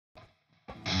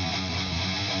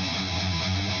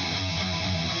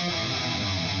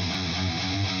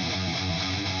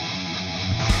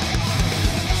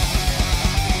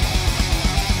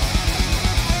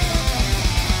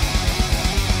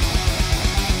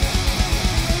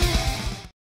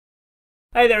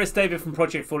Hey there, it's David from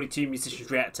Project 42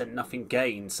 Musicians React to Nothing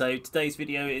Gained. So today's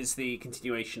video is the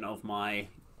continuation of my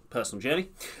personal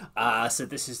journey. So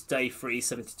this is day 3,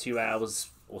 72 hours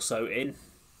or so in.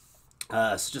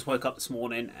 So just woke up this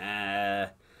morning.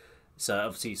 So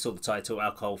obviously you saw the title,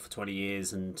 Alcohol for 20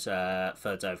 Years and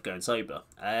third day of going sober.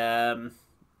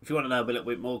 If you want to know a little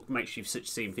bit more, make sure you've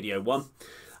seen video 1.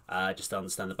 Just to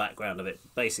understand the background of it.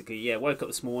 Basically, yeah, woke up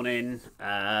this morning.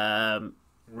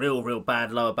 Real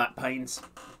bad lower back pains,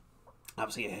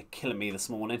 absolutely killing me this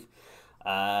morning.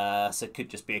 So it could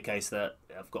just be a case that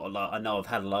I've got a lot. I know I've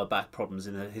had lower back problems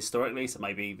historically, so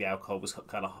maybe the alcohol was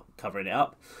kind of covering it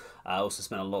up. I also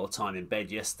spent a lot of time in bed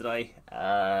yesterday.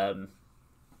 Apart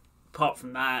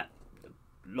from that, a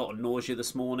lot of nausea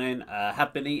this morning.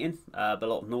 Have been eating, but a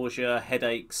lot of nausea,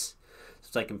 headaches.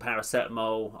 So taking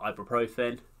paracetamol,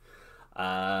 ibuprofen.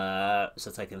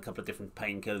 So taking a couple of different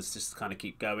painkillers just to kind of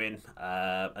keep going,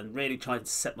 and really trying to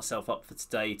set myself up for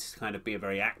today to kind of be a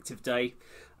very active day.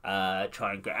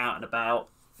 Try and get out and about,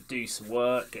 do some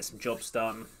work, get some jobs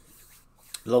done.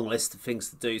 Long list of things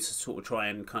to do to sort of try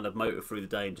and kind of motor through the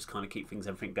day and just kind of keep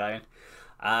everything going.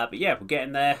 But yeah, we're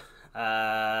getting there.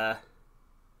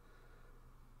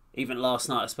 Even last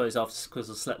night, I suppose, because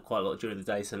I slept quite a lot during the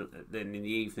day, so then in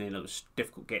the evening it was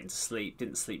difficult getting to sleep.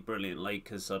 Didn't sleep brilliantly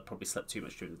because I probably slept too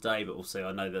much during the day, but also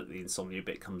I know that the insomnia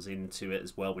bit comes into it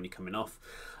as well when you're coming off.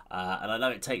 And I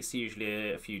know it takes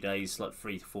usually a few days, like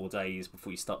 3 to 4 days,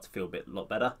 before you start to feel a lot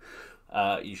better.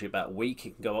 Usually about a week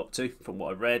it can go up to, from what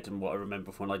I read and what I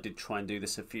remember from when I did try and do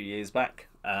this a few years back.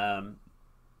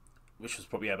 Which was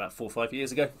probably about 4 or 5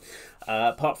 years ago.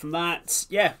 Apart from that,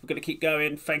 yeah, we're going to keep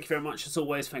going. Thank you very much as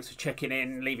always. Thanks for checking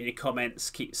in, leaving your comments,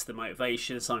 keeps the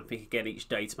motivation. Something again each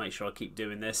day to make sure I keep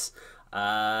doing this.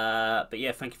 But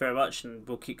yeah, thank you very much, and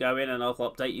we'll keep going, and I'll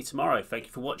update you tomorrow. Thank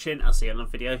you for watching. I'll see you on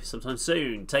another video sometime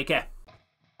soon. Take care.